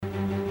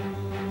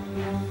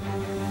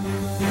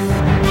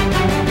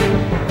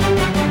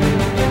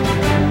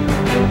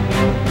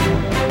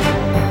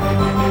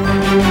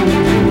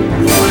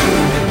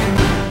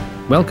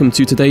Welcome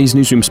to today's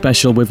Newsroom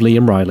special with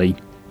Liam Riley.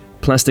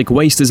 Plastic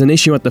waste is an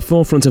issue at the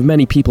forefront of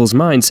many people's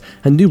minds,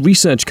 and new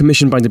research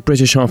commissioned by the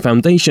British Heart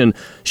Foundation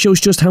shows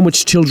just how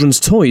much children's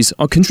toys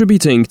are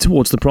contributing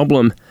towards the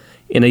problem.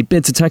 In a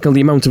bid to tackle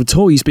the amount of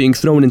toys being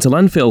thrown into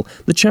landfill,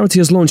 the charity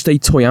has launched a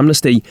toy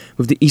amnesty,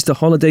 with the Easter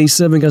holidays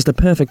serving as the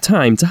perfect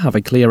time to have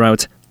a clear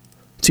out.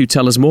 To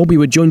tell us more, we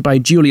were joined by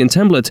Julian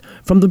Temblett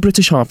from the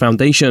British Heart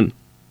Foundation.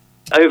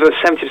 Over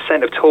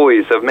 70% of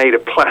toys are made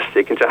of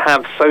plastic, and to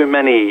have so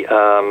many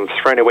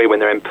thrown away when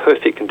they're in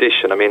perfect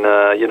condition. I mean,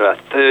 a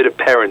third of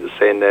parents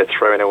saying they're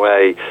throwing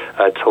away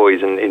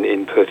toys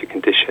in perfect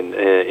condition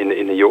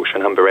in the Yorkshire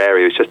and Humber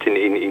area. It's just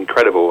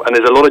incredible. And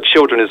there's a lot of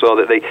children as well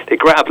that they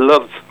grab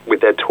love with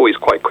their toys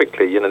quite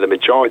quickly, the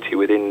majority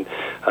within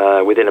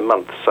a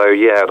month. So,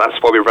 yeah, that's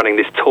why we're running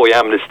this toy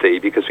amnesty,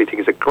 because we think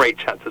it's a great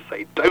chance to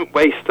say, don't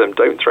waste them,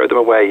 don't throw them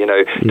away,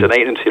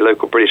 donate them to your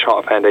local British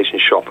Heart Foundation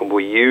shop, and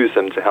we'll use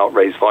them to help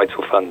raise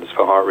vital funds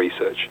for heart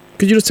research.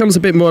 Could you just tell us a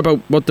bit more about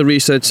what the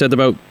research said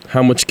about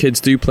how much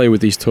kids do play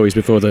with these toys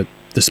before they're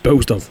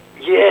disposed of?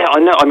 Yeah, I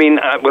know. I mean,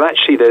 well,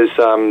 actually, there's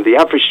the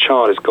average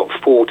child has got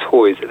 4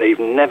 toys that they've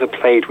never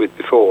played with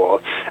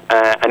before,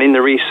 and in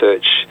the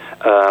research,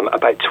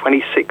 about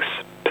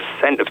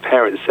 26% of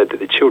parents said that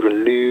the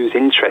children lose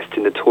interest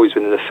in the toys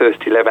within the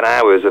first 11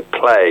 hours of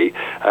play,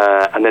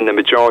 and then the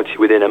majority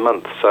within a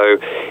month. So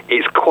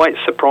it's quite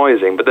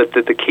surprising. But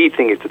the key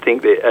thing is to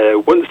think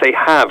that once they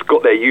have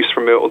got their use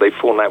from it, or they've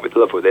fallen out with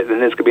love with it, then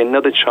there's going to be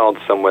another child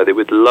somewhere that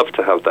would love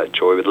to have that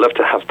joy, would love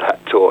to have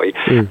that toy.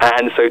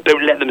 And so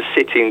don't let them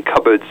sit in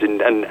cupboards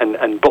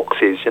and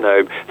boxes.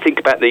 Think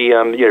about the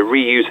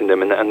reusing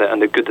them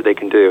and the good that they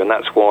can do. And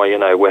that's why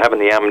we're having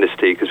the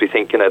amnesty, because we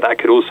think that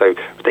could also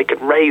they could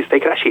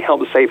actually help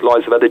save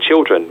lives of other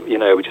children,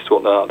 which is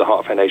what the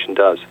Heart Foundation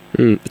does.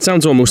 It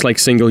sounds almost like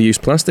single-use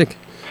plastic.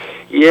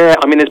 Yeah,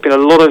 I mean, there's been a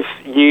lot of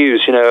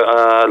news,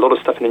 a lot of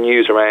stuff in the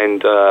news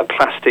around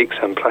plastics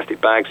and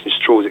plastic bags and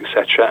straws,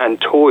 etc., and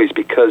toys,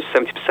 because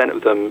 70%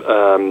 of them,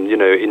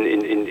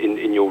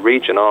 in your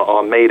region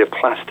are made of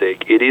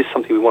plastic. It is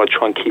something we want to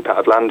try and keep out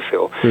of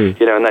landfill, and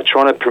they're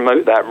trying to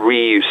promote that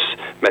reuse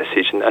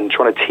message and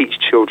trying to teach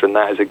children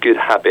that as a good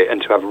habit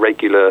and to have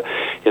regular,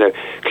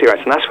 clear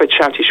outs. And that's where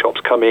charity shops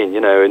come in,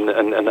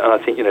 and I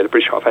think, the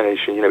British Heart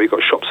Foundation, we've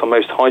got shops on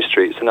most high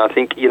streets, and I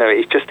think,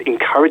 it just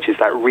encourages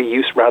that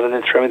reuse rather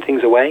than throwing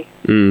things away.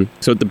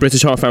 So the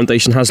British Heart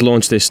Foundation has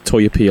launched this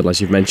toy appeal,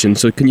 as you've mentioned.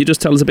 So can you just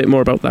tell us a bit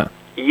more about that?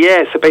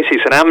 Yeah, so basically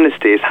it's an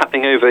amnesty. It's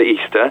happening over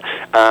Easter.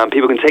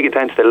 People can take it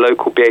down to their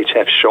local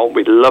BHF shop.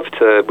 We'd love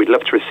to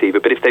receive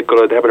it. But if they're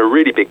having a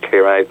really big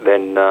clear out,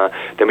 then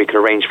we can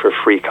arrange for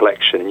a free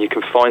collection. And you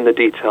can find the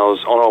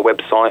details on our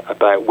website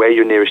about where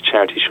your nearest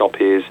charity shop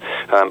is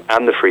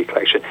and the free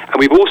collection. And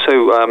we've also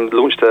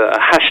launched a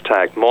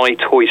hashtag,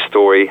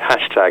 #MyToyStory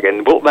hashtag.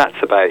 And what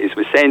that's about is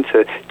we're saying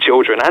to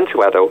children and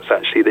to adults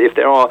actually that if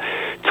there are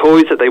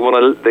toys that they're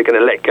going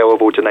to let go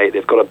of or donate,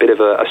 they've got a bit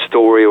of a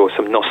story or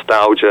some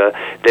nostalgia,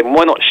 then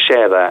why not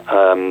share that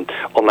on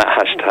that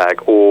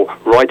hashtag, or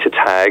write a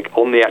tag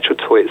on the actual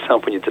toy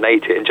itself when you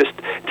donate it and just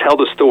tell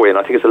the story. And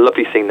I think it's a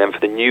lovely thing then for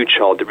the new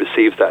child that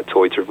receives that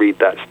toy to read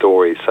that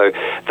story. So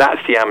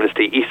that's the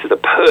amnesty. Easter's the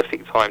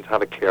perfect time to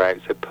have a clear out.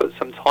 So put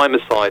some time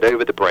aside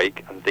over the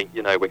break and think,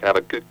 we can have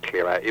a good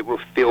clear out. It will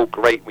feel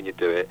great when you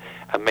do it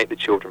and make the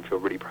children feel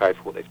really proud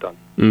for what they've done.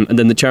 And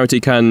then the charity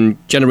can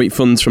generate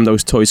funds from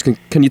those toys.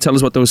 Can you tell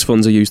us what those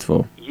funds are used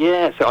for?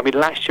 Yeah, so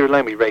last year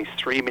alone we raised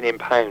 £3 million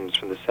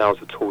from the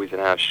sales of toys in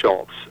our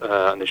shops,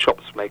 and the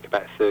shops make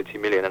about 30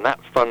 million, and that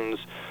funds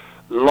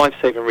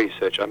life-saving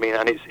research. And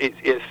it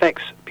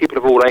affects people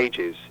of all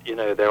ages.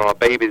 There are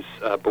babies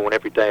born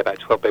every day, about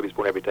 12 babies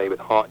born every day with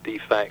heart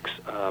defects.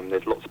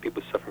 There's lots of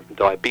people suffering from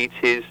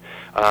diabetes,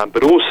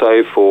 but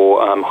also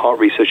for heart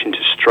research into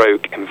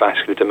stroke and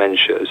vascular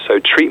dementia. So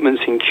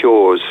treatments and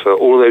cures for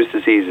all those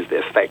diseases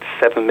that affect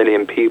 7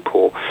 million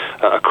people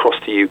across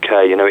the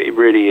UK. It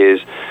really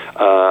is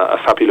a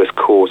fabulous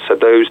cause. So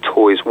those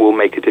toys will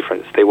make a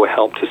difference. They will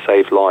help to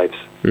save lives.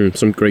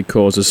 Some great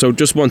causes. So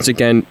just once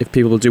again, if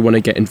people do want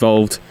to get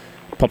involved,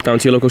 pop down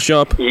to your local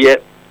shop. Yeah.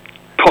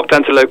 Pop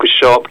down to local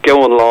shop, go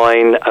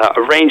online,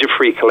 arrange a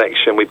free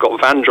collection. We've got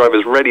van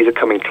drivers ready to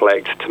come and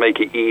collect to make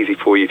it easy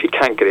for you if you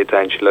can't get it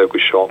down to your local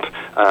shop.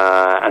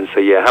 And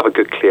so, have a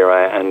good clear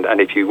out.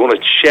 And if you want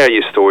to share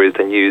your stories,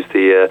 then use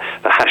the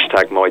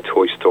hashtag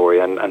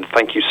 #MyToyStory. And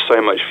thank you so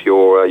much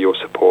for your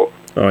support.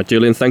 All right,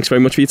 Julian, thanks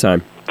very much for your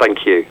time.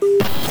 Thank you.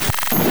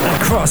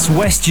 Across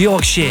West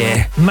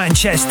Yorkshire,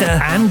 Manchester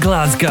and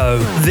Glasgow,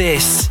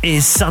 this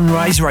is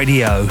Sunrise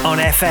Radio on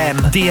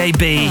FM,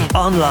 DAB,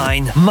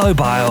 online,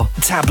 mobile,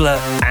 tablet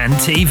and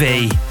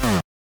TV.